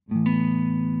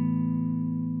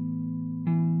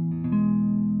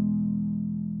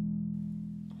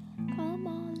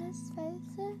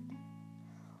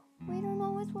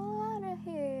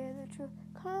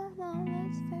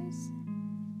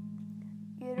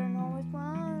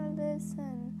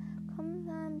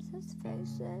let's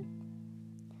face it.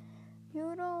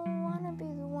 You don't wanna be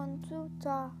the one to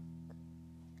talk,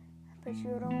 but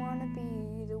you don't wanna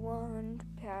be the one to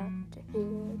have to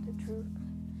hear the truth.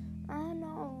 I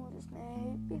know this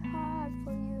may be hard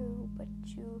for you, but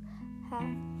you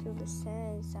have to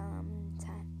listen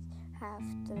sometimes.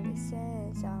 Have to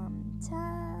listen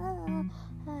sometimes.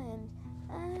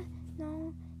 I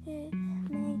know it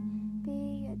may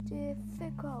be a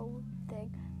difficult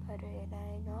thing, but it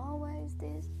ain't always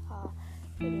this hard.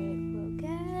 But it will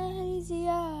get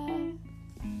easier.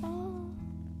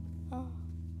 Oh,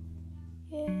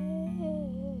 yeah.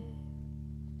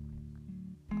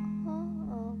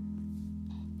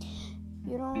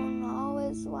 You don't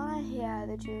always want to hear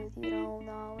the truth. You don't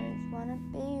always want to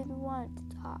be the one to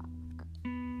talk.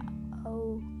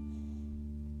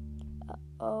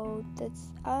 Oh,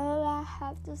 that's all I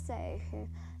have to say here.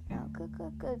 Now,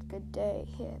 good day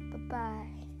here. Bye-bye.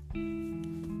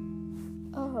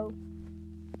 Oh.